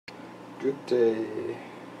Good day.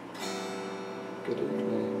 Good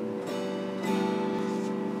evening.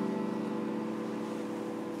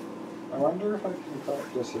 I wonder if I can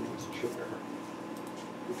practice in this chair,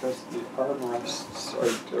 because the armrests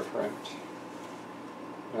are different.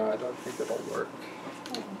 No, I don't think it'll work.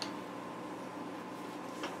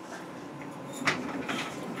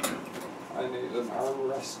 I need an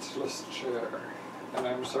armrestless chair, and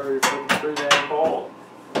I'm sorry for the three-game ball.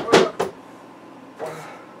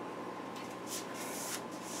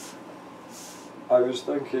 I was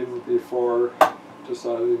thinking before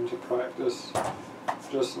deciding to practice,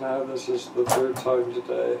 just now, this is the third time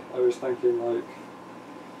today, I was thinking, like,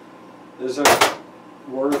 is it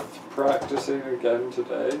worth practicing again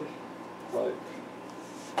today? Like,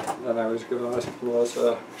 then I was going to ask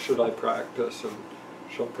Melissa, should I practice? And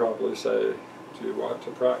she'll probably say, do you want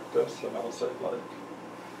to practice? And I'll say, like,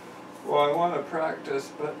 well, I want to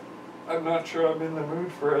practice, but I'm not sure I'm in the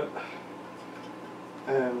mood for it.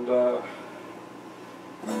 And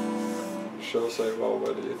she'll say, well,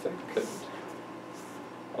 what do you think? And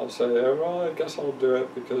I'll say, oh, well, I guess I'll do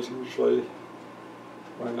it, because usually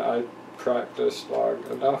when I practice long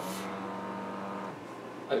enough,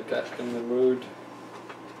 I get in the mood.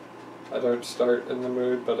 I don't start in the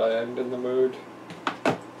mood, but I end in the mood.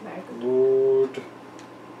 Mood.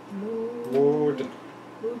 Mood.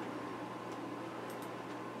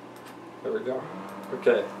 There we go.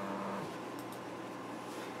 Okay.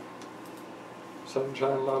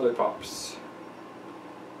 Sunshine lollipops.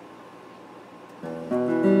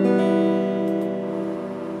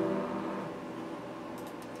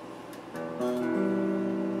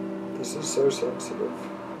 This is so sensitive.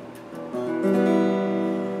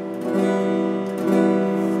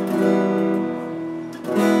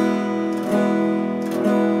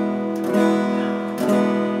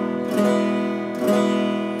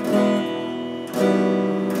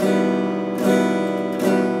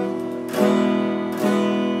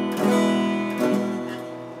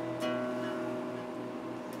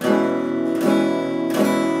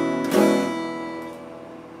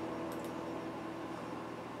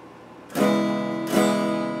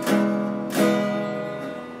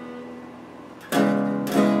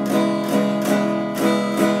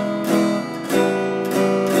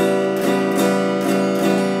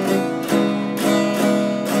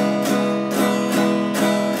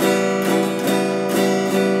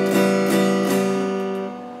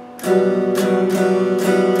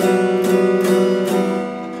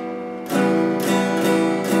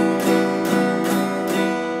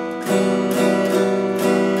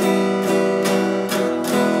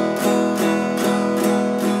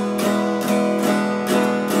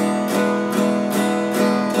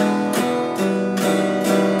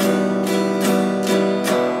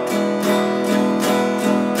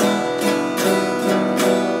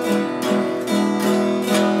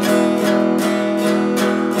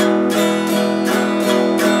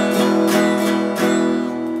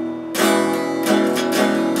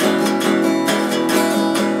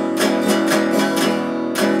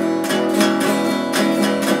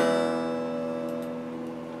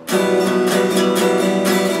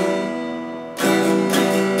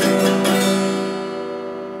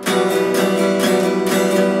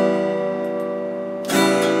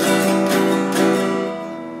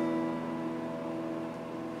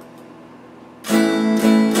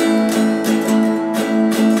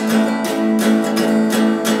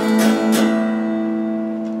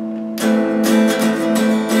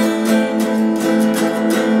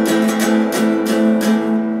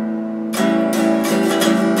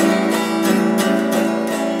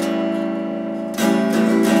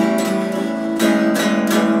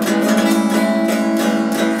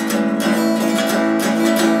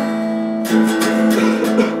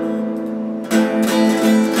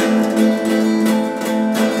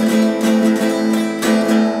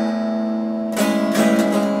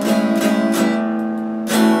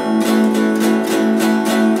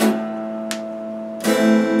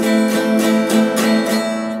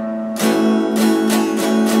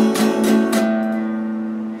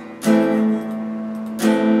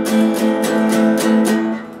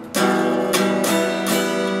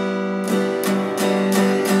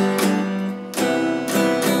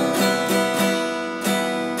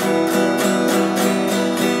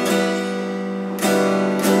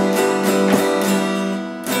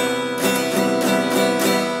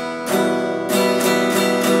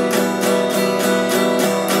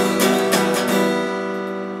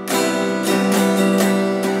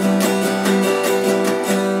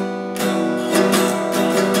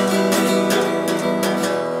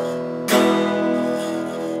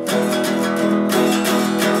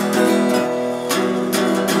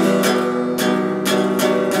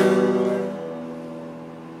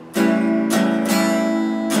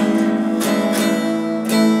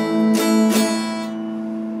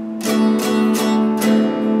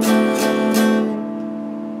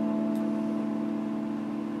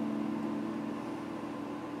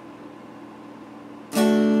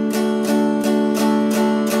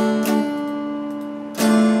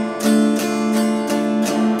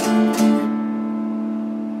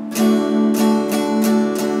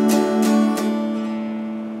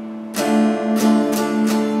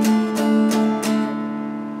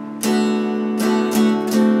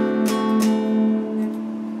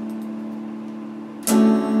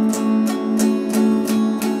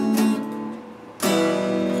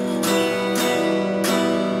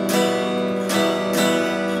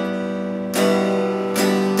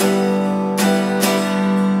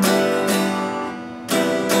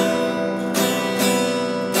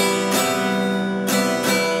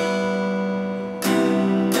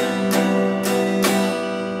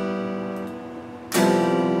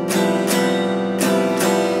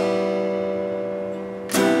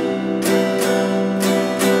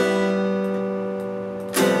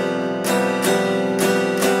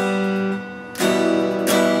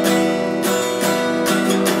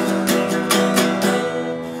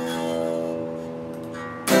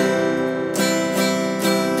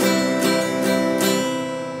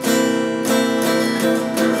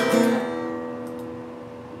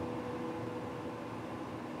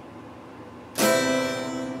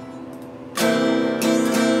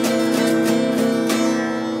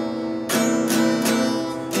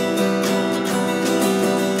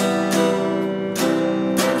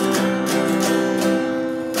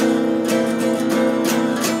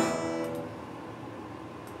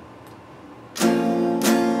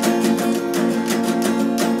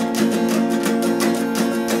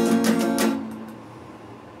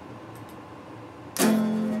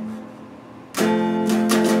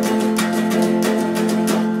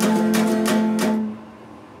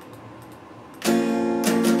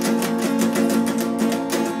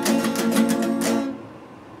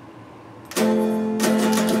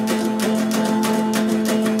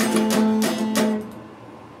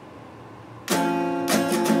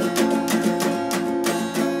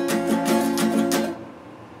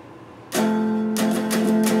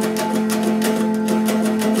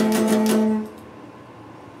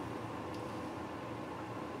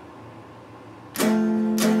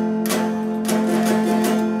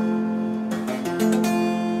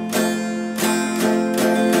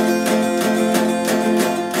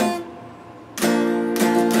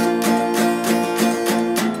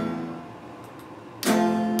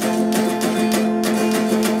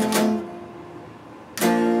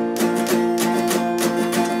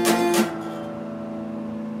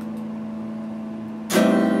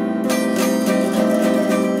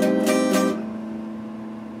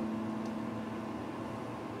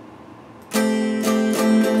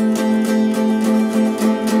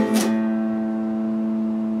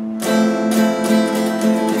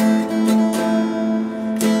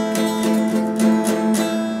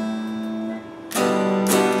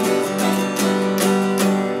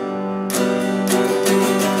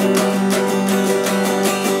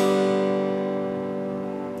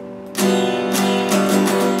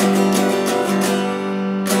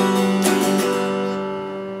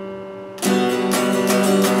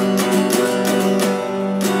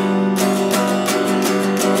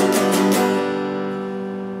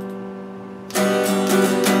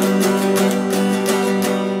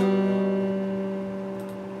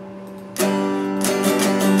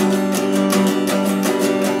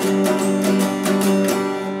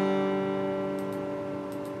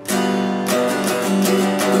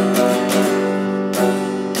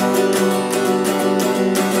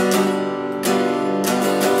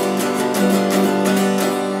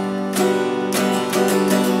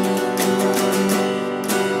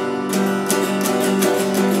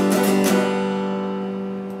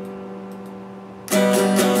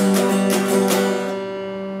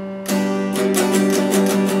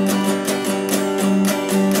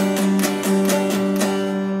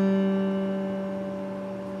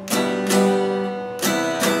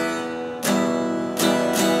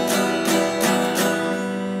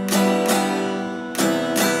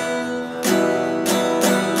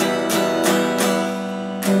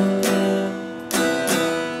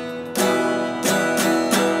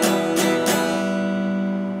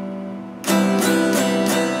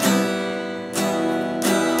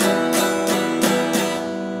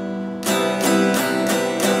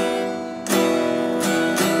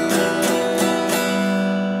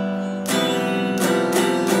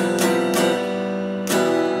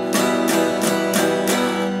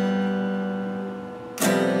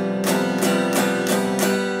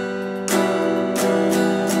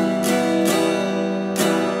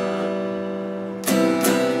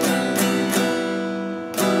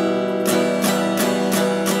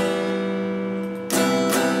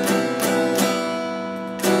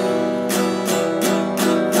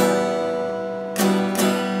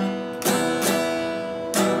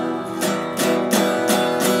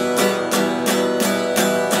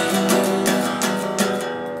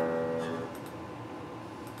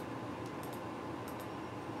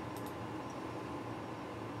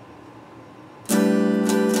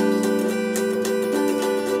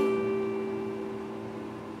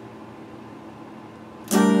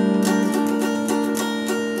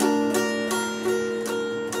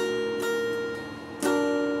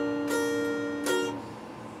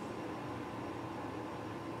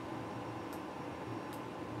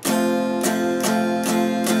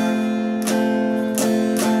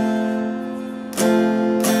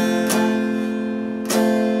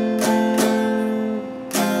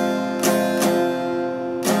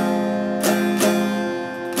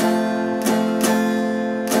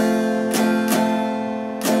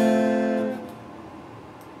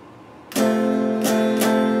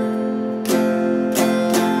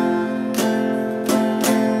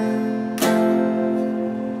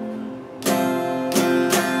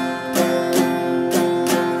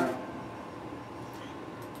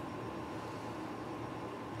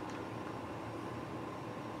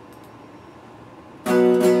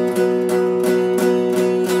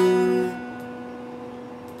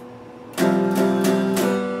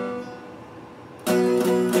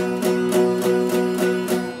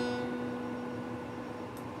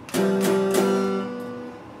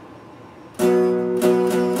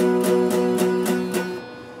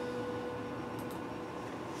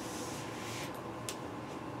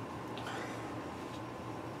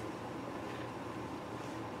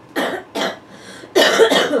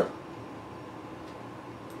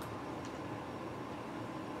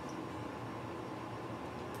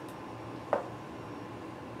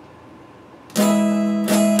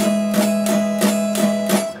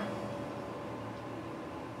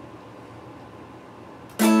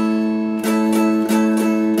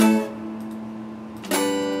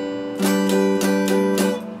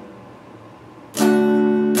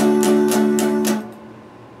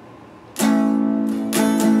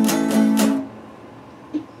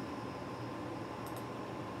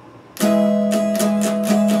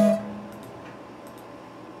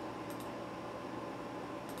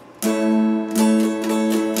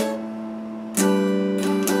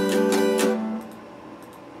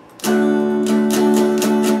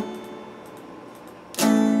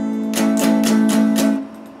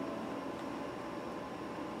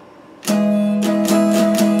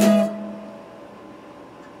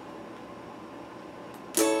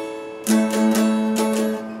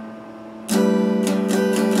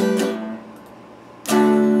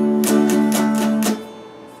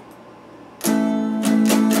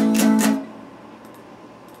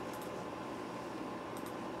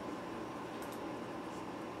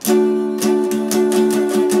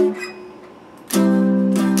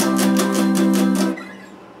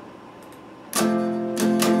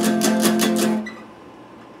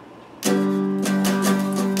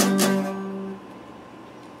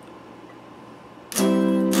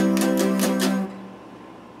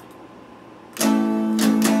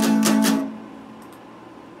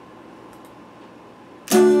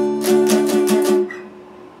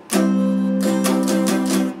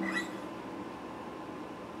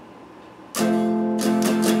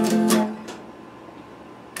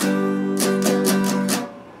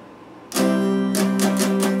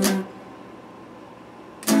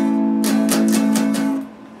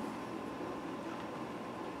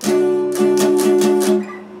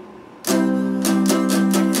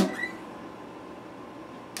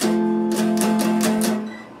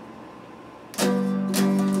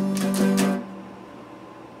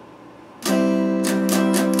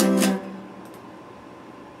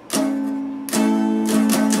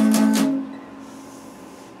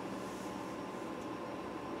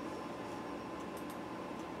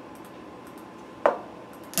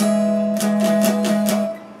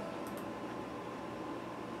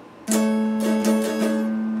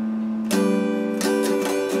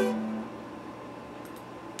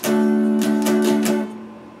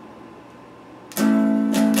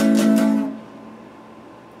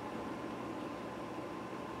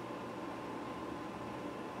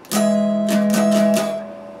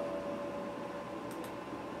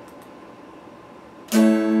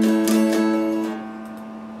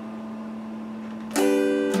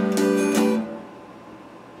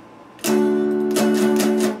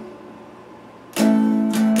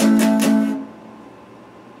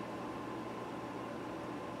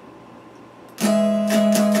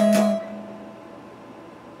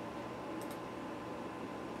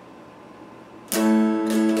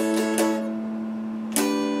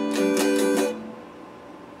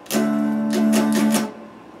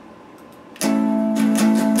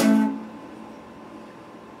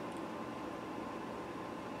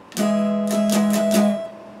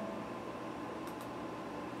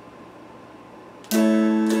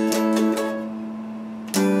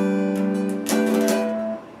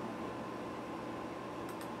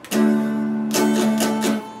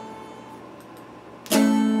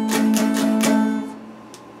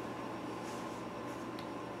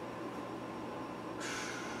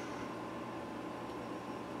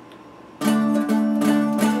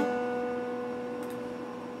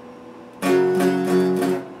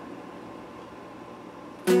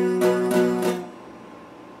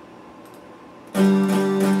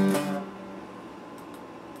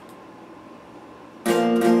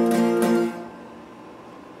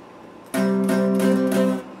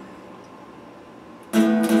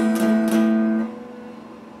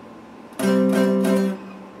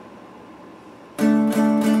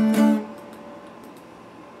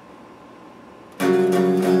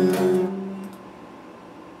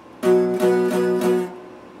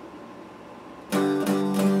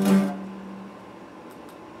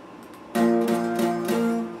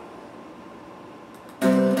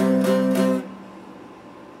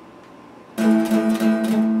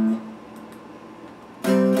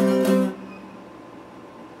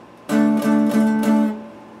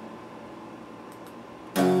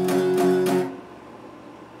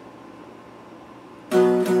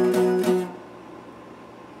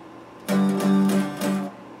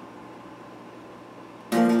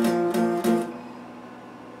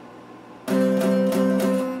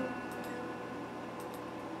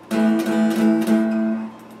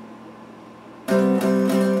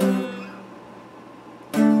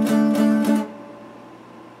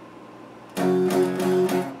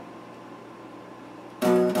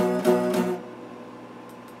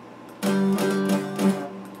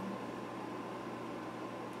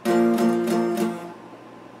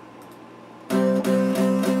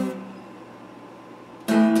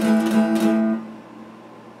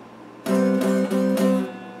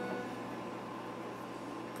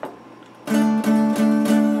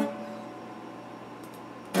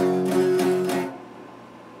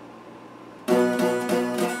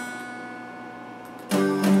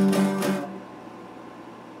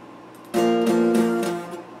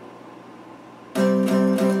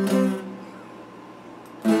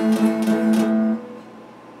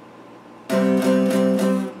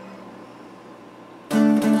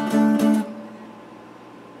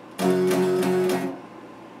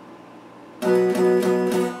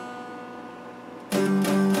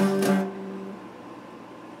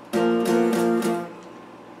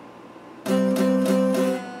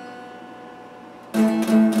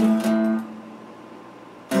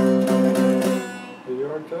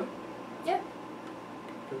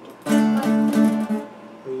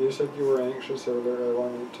 said you were anxious earlier. I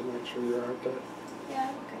wanted to make sure you're okay. Yeah,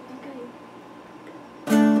 I'm okay.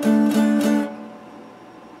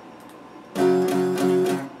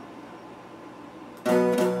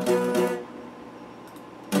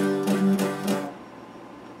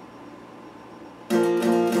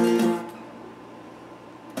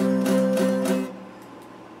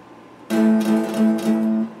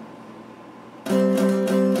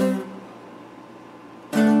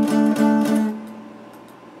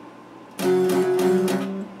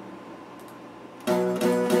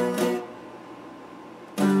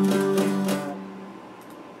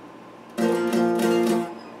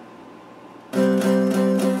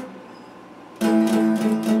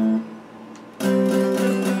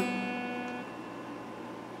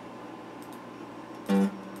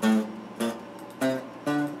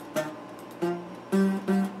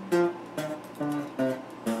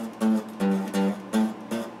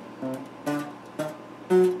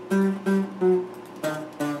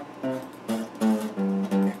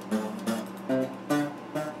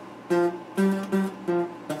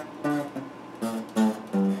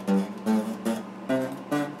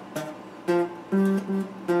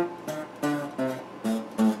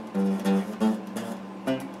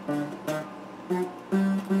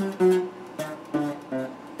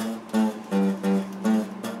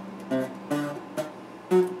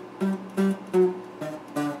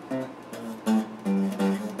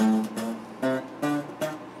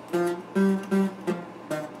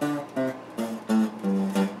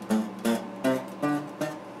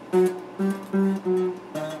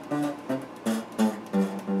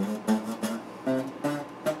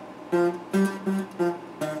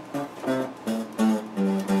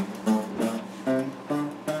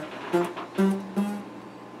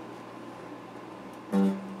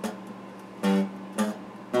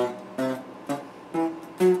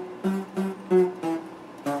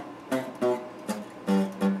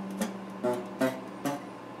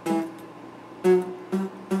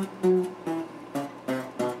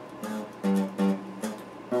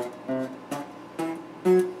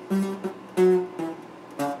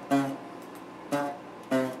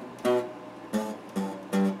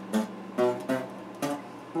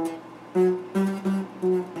 Thank you.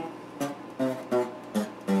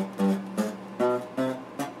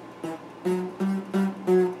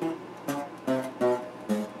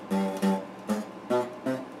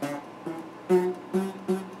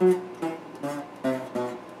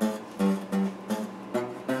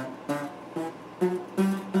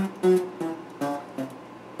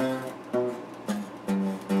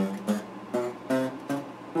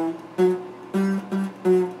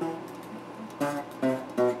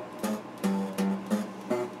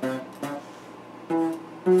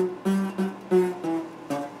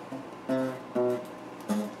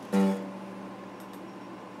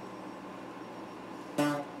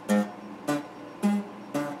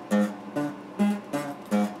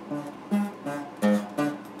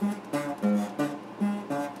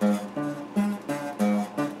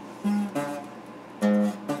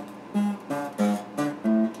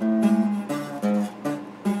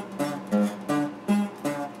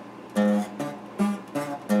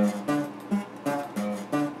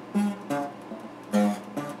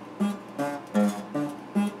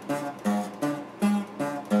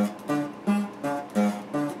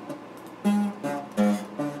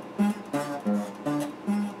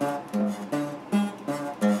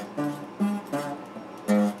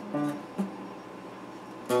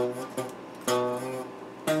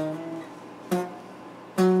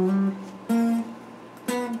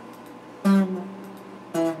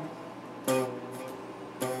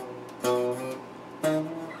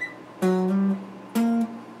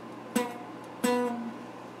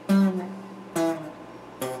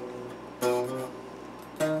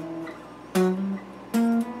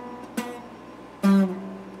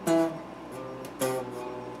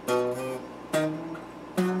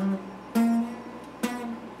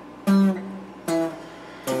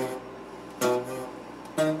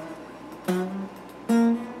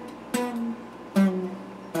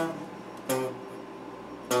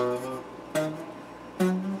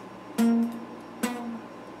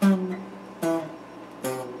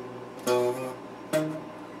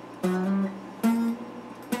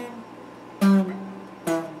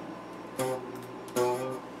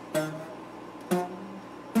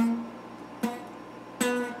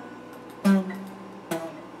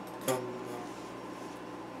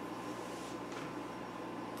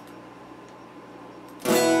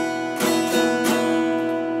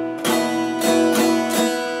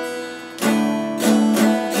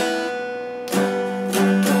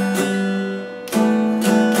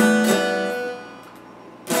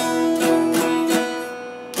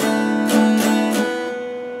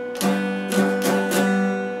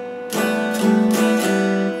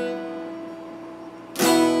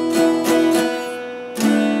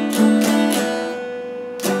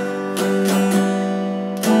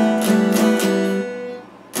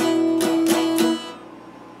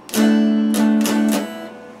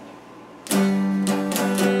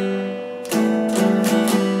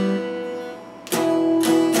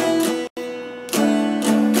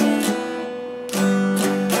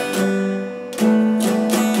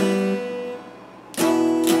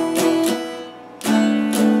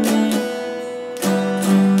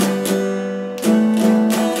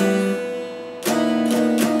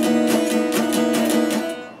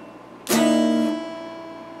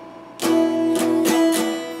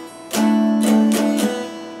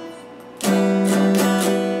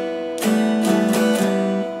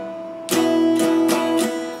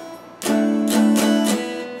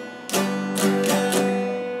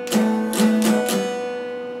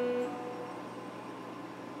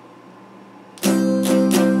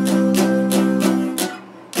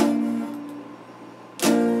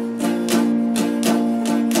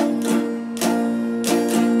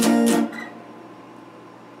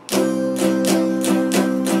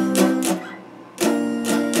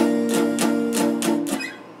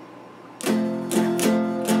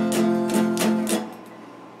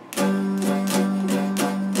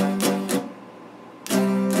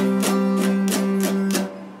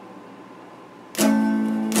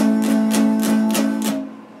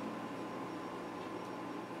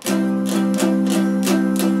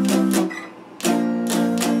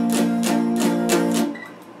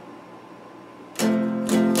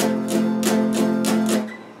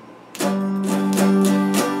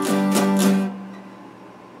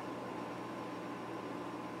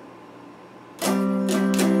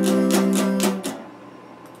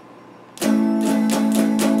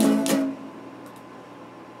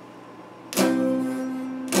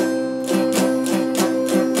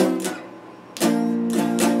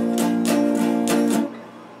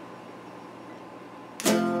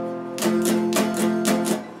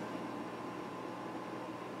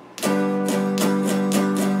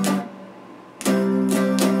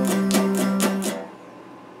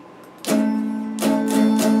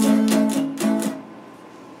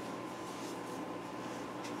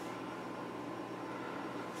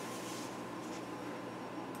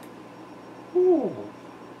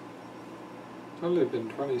 Only been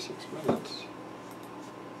 26 minutes.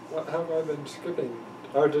 What have I been skipping?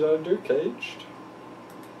 Oh, did I do caged?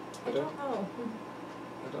 I don't know.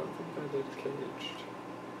 I don't think I did caged.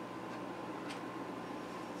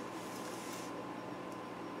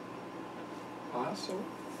 Also,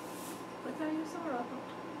 What are you sorry about?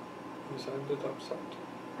 you sounded upset.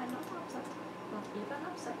 I'm not upset. Not even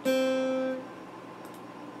upset.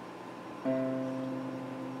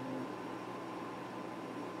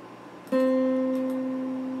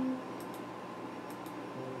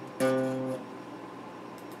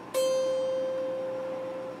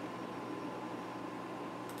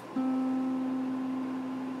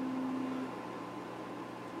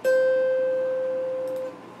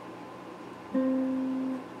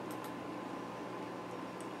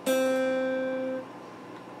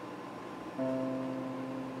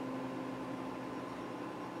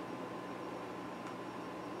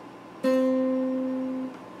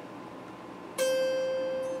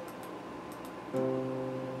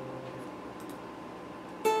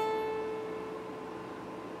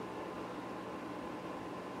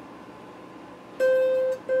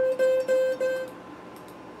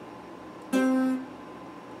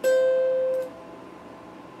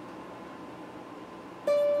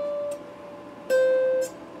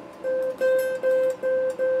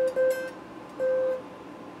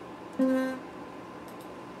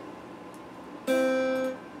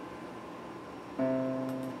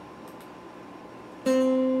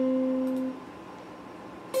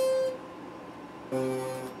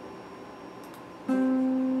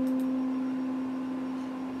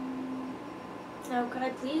 Now, could I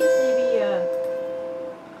please maybe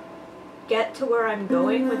get to where I'm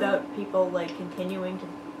going without people like continuing to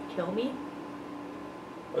kill me?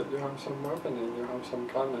 But you have some weapon and you have some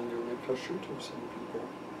gun and you make a shoot of some people.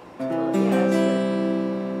 Well, yes.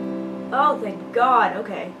 Oh, thank God.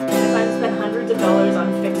 Okay. If I spend hundreds of dollars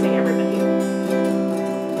on fixing everybody.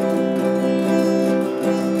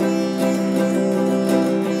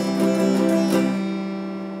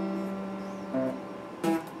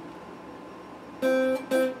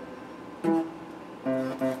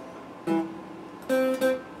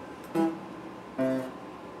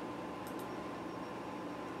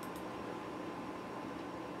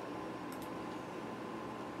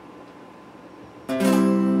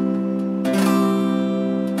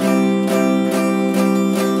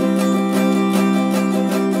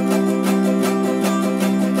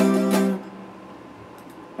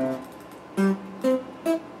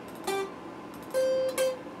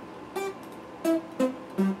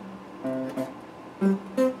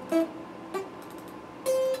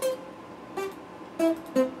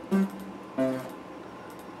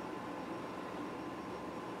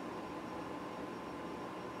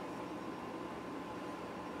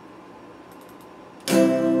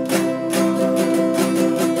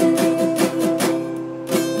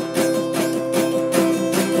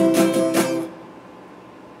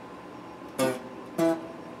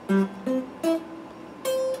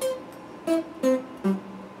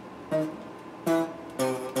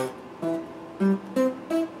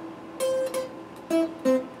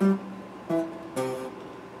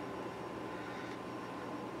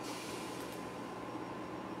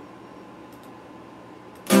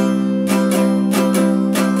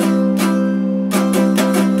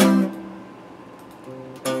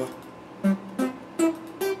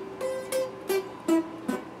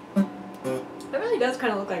 Does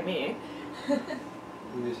kind of look like me. Let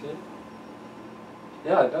me see.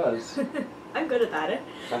 Yeah, it does. I'm good at that.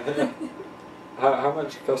 How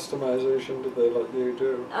much customization did they let you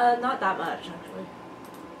do? Not that much actually.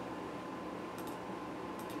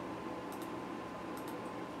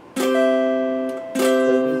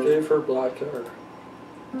 Then you gave her black hair.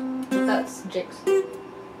 That's Jinx.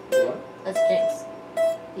 What? That's Jinx.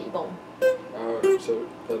 The bone. Oh, so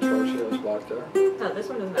that's why she has black hair? No, this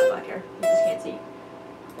one doesn't have black hair. You just can't see.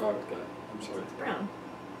 Oh, okay. I'm sorry. It's brown.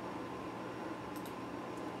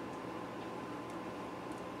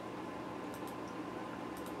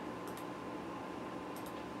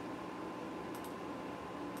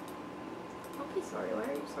 Don't be sorry. Why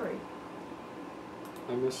are you sorry?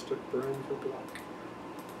 I mistook brown for black.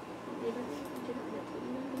 You didn't need to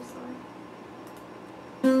be sorry.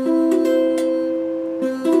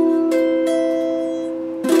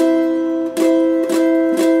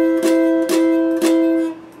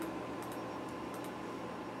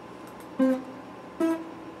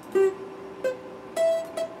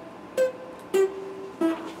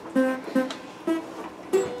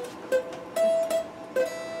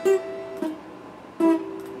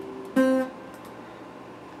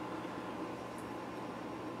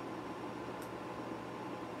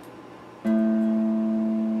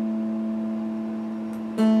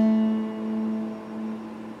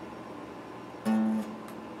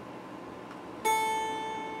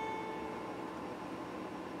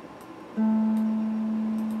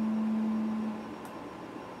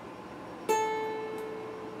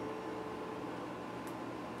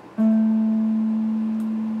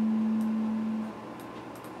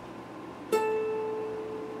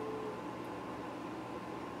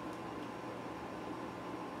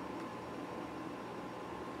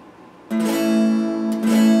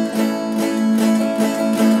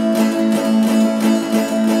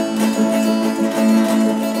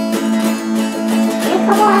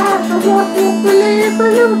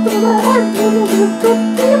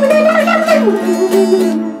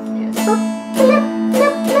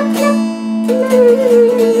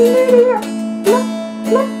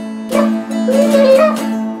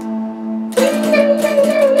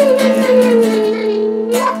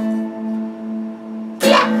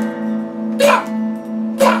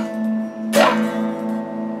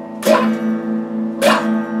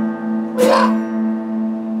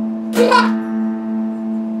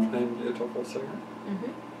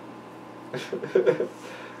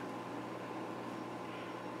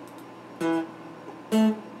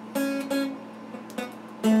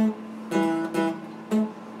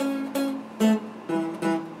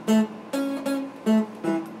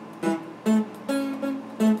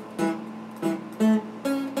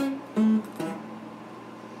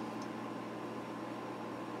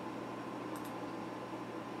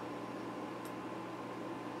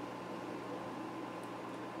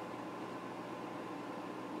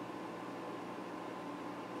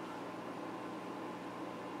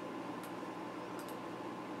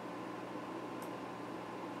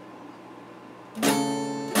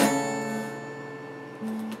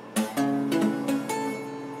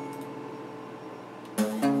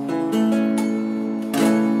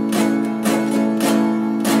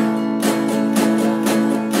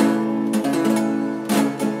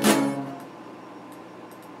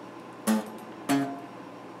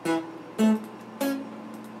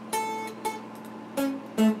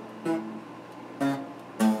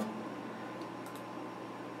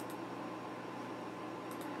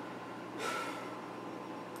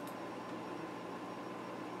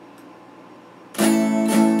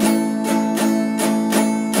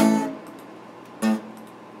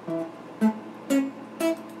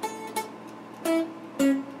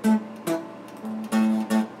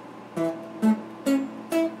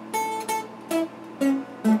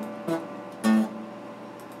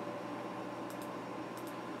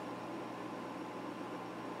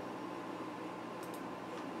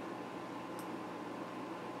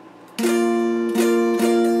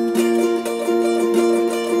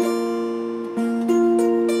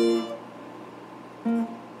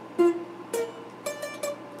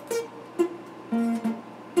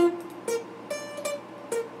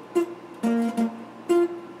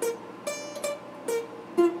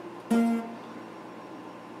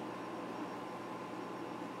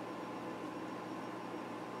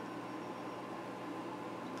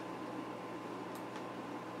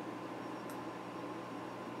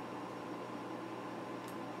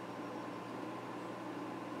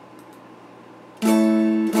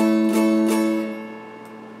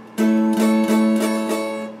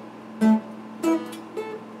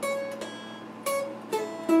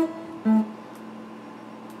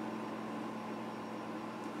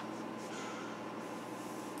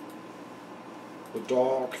 The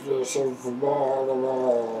darkness of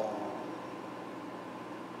Marlborough.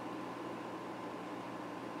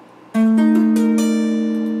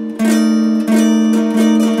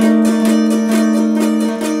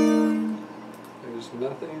 There's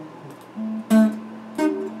nothing.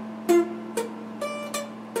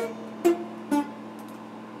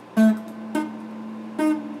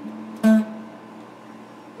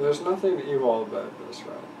 There's nothing evil about this,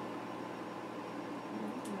 right?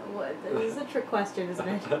 What? This is a trick question, isn't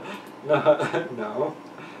it? No.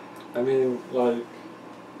 I mean, like,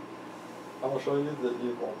 I'll show you the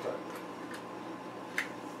evil pick.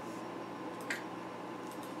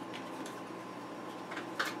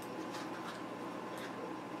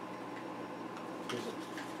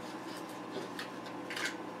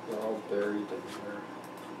 They're all buried in here.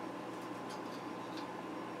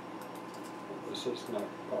 This is not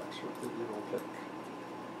a box with the evil pick.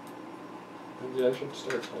 Maybe I should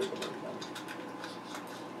start labeling them.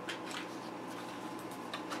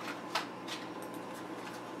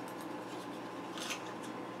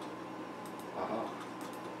 Aha.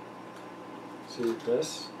 See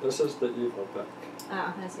this? This is the evil pick.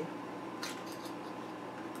 Ah, I see.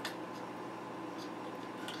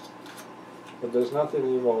 But there's nothing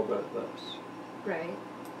evil about this. Right.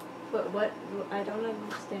 But what? I don't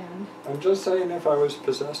understand. I'm just saying if I was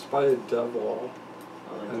possessed by a devil,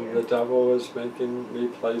 Oh and dear. the devil was making me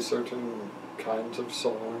play certain kinds of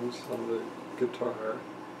songs on the guitar,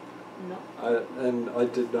 No. and I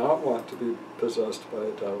did not want to be possessed by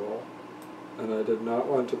a devil, and I did not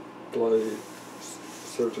want to play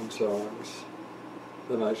certain songs,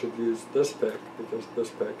 then I should use this pick, because this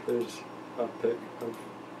pick is a pick of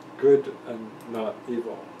good and not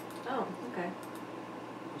evil. Oh, okay.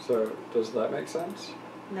 So, does that make sense?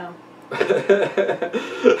 No. I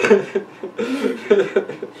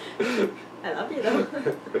love you though.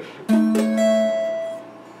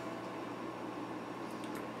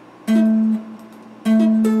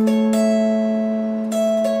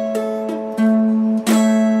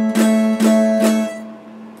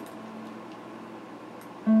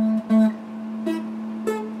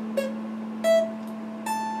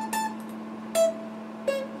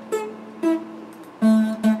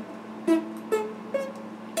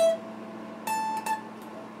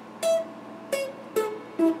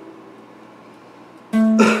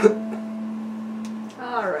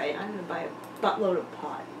 I'm gonna buy a buttload of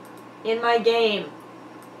pot. In my game.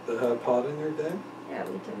 They had pot in your game? Yeah,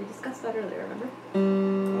 we discussed that earlier, remember?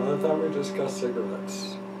 Well, I thought we discussed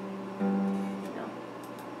cigarettes. No.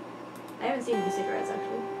 I haven't seen the cigarettes,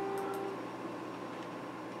 actually.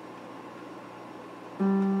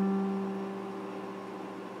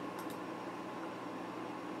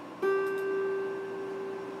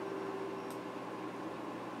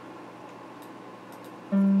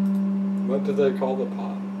 What do they call the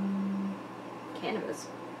pot? Cannabis.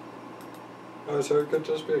 Oh, so it could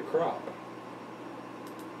just be a crop.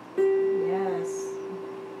 Yes.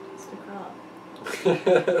 Just a crop.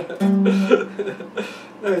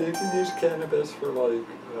 No, you can use cannabis for like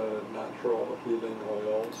natural healing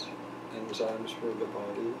oils, enzymes for the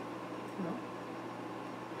body. No.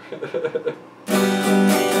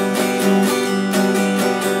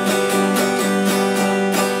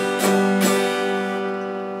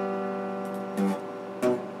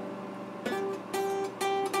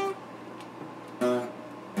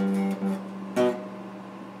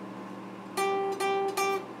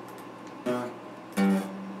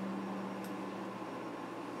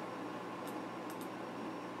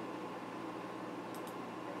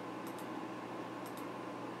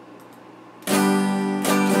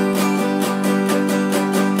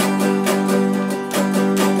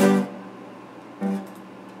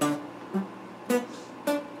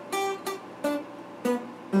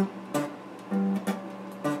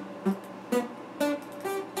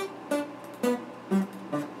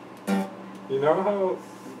 You know how,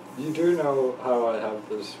 you do know how I have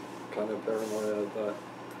this kind of paranoia that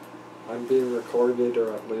I'm being recorded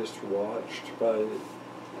or at least watched by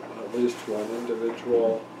at least one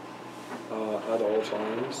individual at all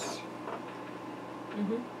times.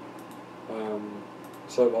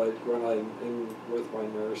 So like when I'm in with my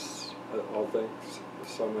nurse, I'll think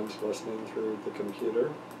someone's listening through the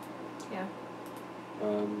computer. Yeah.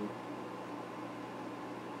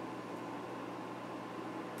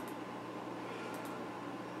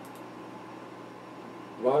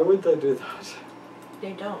 Why would they do that?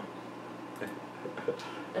 They don't.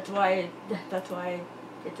 That's why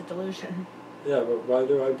it's a delusion. Yeah, but why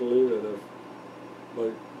do I believe it? If,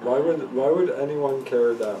 like, why would anyone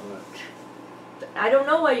care that much? I don't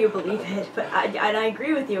know why you believe it, but I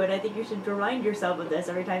agree with you, and I think you should remind yourself of this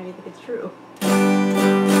every time you think it's true.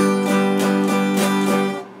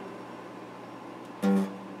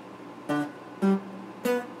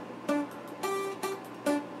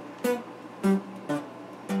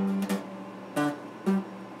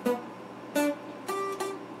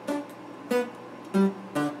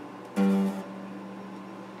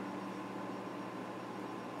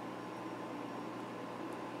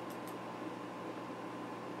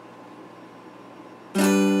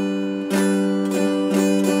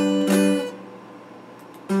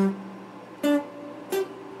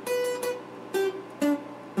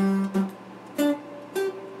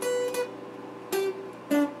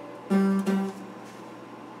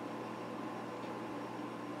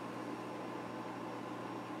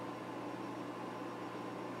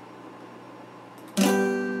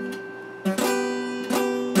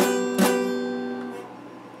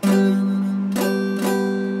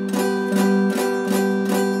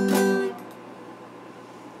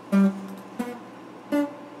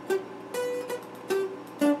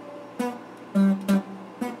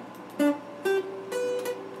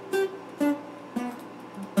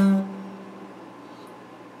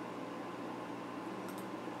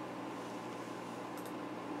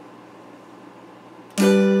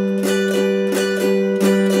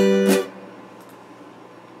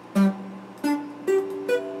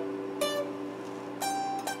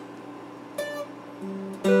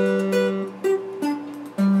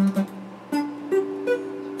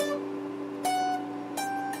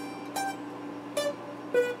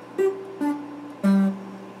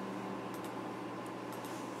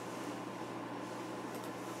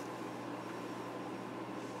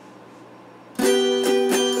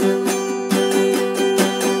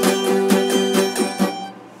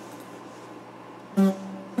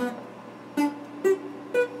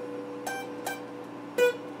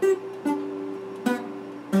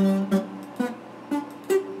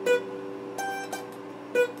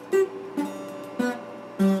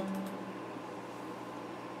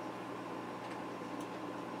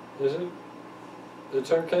 Is it?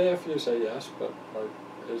 It's okay if you say yes, but like,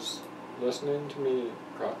 is listening to me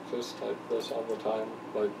practice like this all the time?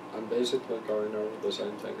 Like, I'm basically going over the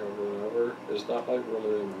same thing over and over. Is that like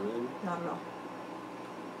really annoying? Not at all.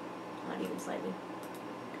 Not even slightly.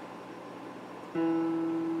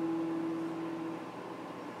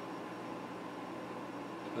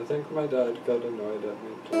 I think my dad got annoyed at me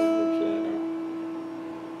playing the piano.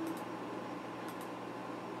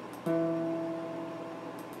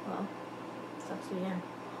 Well, sucks to be him.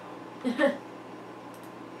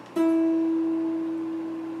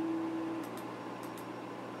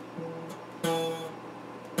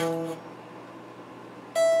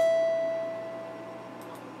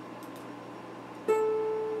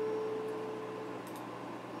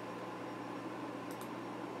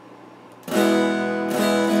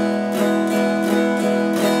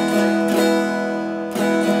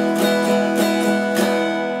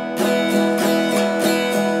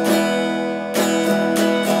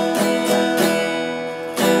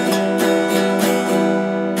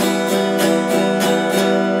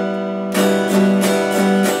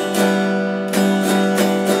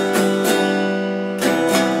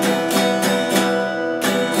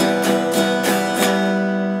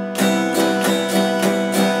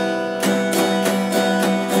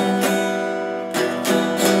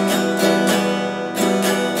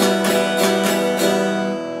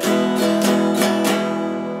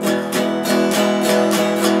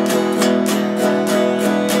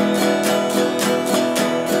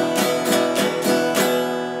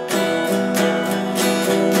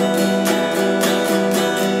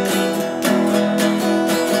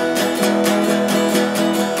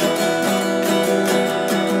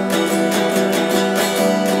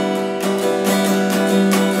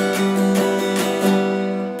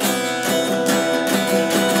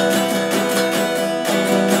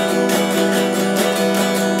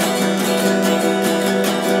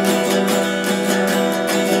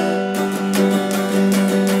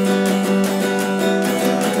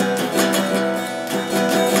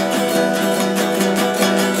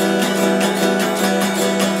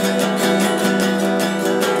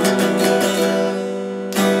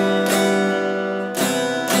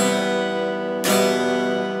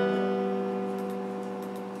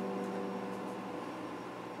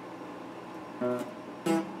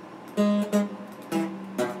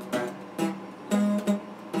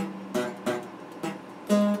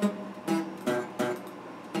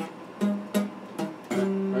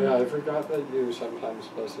 I forgot that you sometimes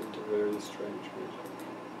listen to very strange music.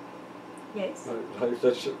 Yes. Like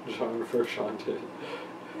the genre for Shanti. I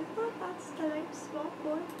thought that's the name, small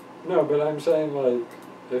boy. No, but I'm saying, like,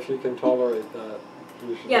 if you can tolerate that,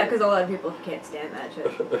 you should. Yeah, because a lot of people can't stand that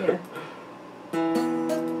shit. Yeah.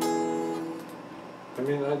 I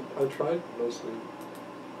mean, I tried listening.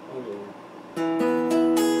 I don't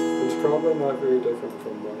know. It's probably not very different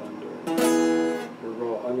from what I'm doing.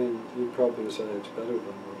 Well, I mean, you'd probably say it's better than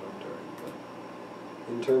what I'm doing, but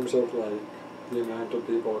in terms of, like, the amount of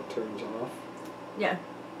people it turns off. Yeah.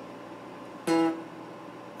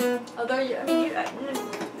 Although,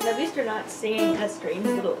 at least you're not singing a strange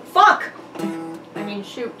little... Fuck! I mean,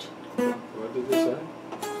 shoot. What did you say?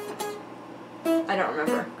 I don't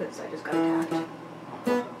remember, because I just got attacked.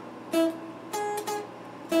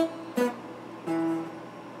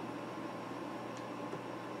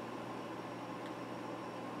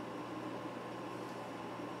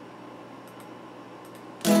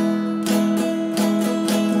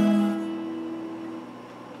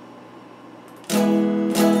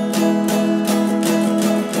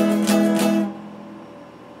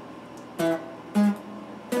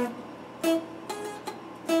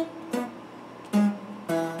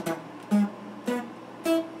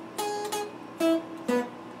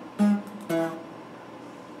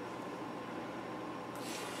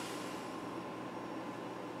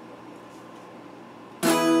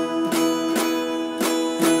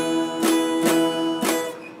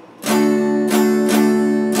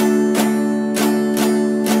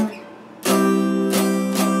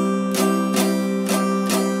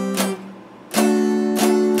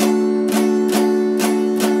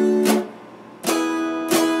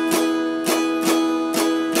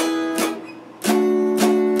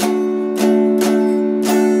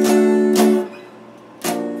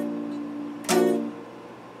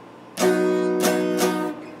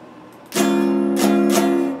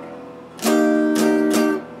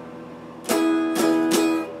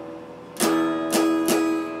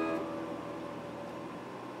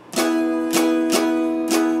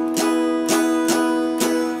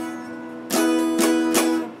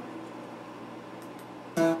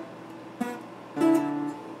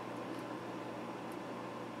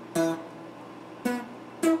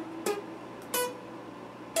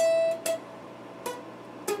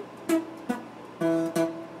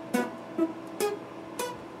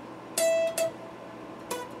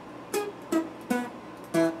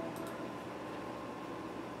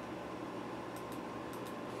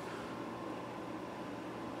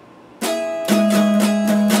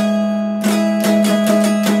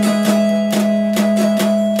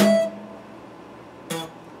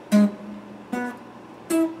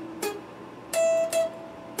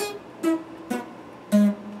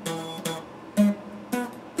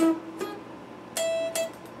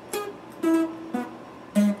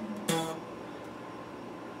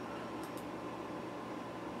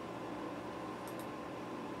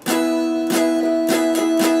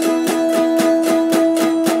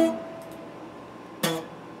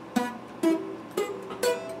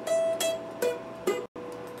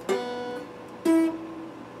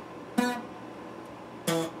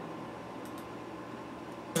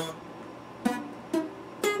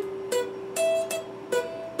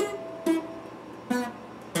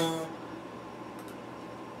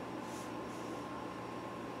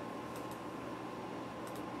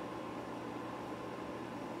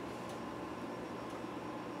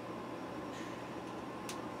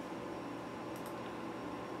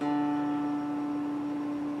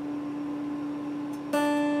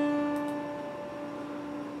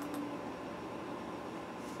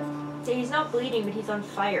 See, he's not bleeding, but he's on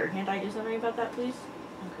fire. Can't I do something about that, please?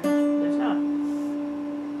 Okay, there's not.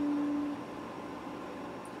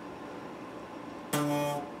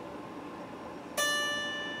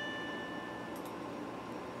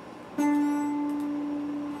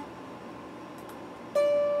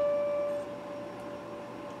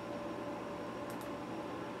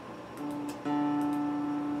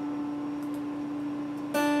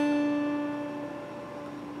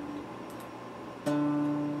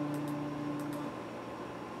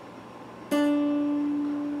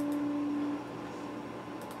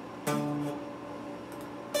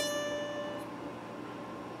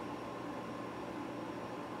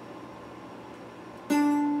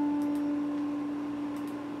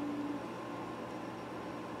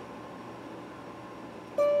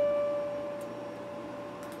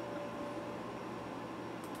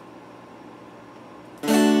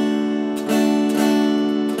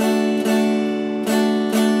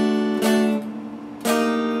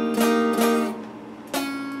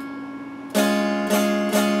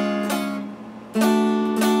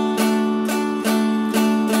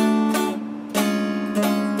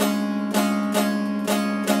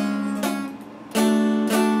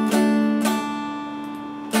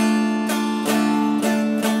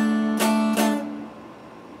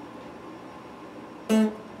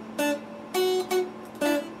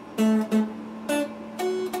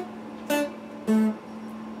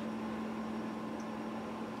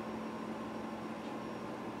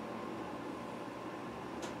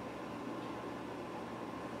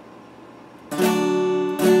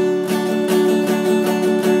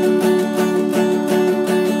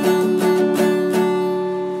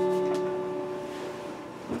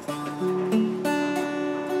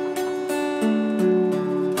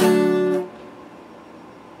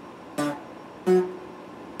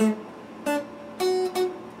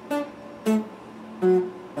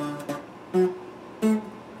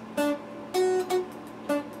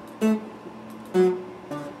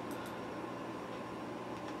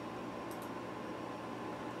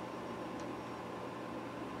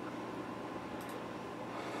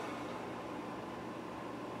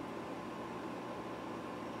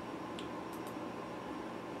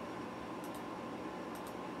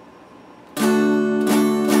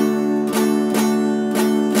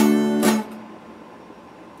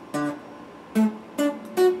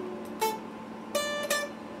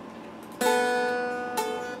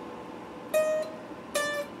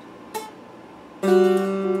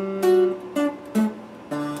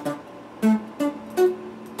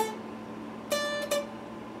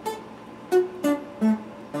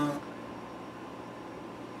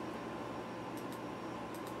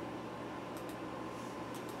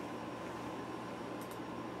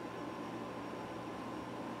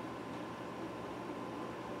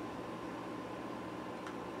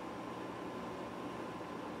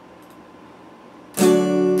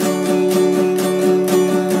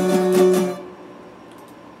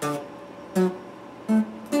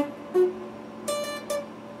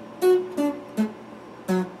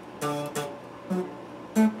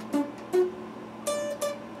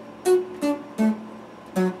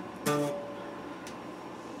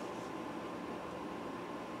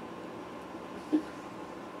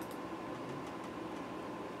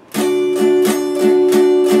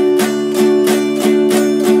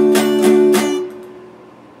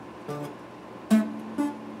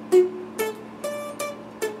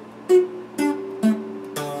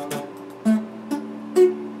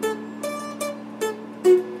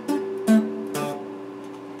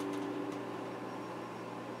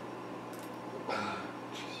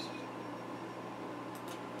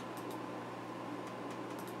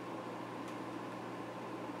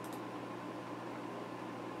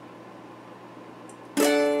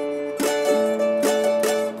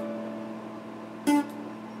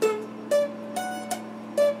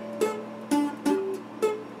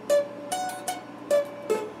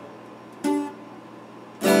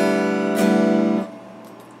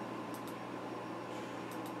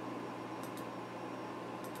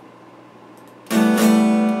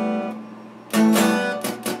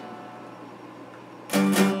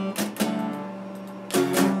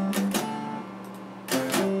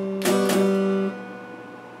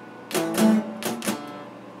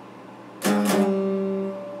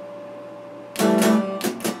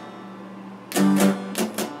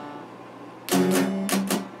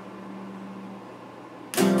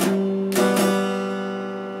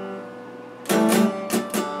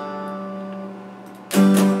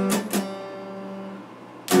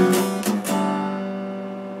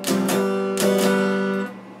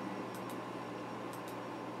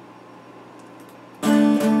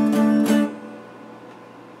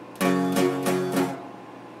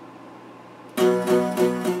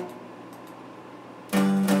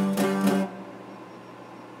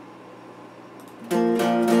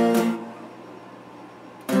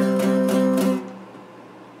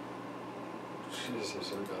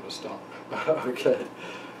 so I gotta stop. Okay.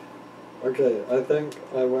 Okay, I think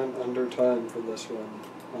I went under time for this one.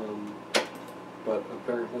 But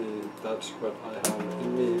apparently that's what I have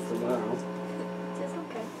in me for now. It's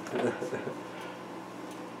okay.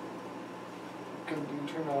 Can you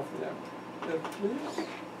turn off the app? Yeah, please?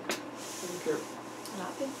 Thank you.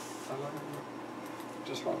 Happy.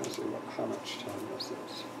 Just want to see how much time this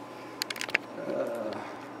is.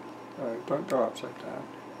 Alright, don't go upside down.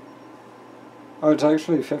 Oh, it's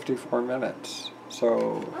actually 54 minutes. So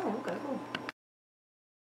Oh, okay, cool.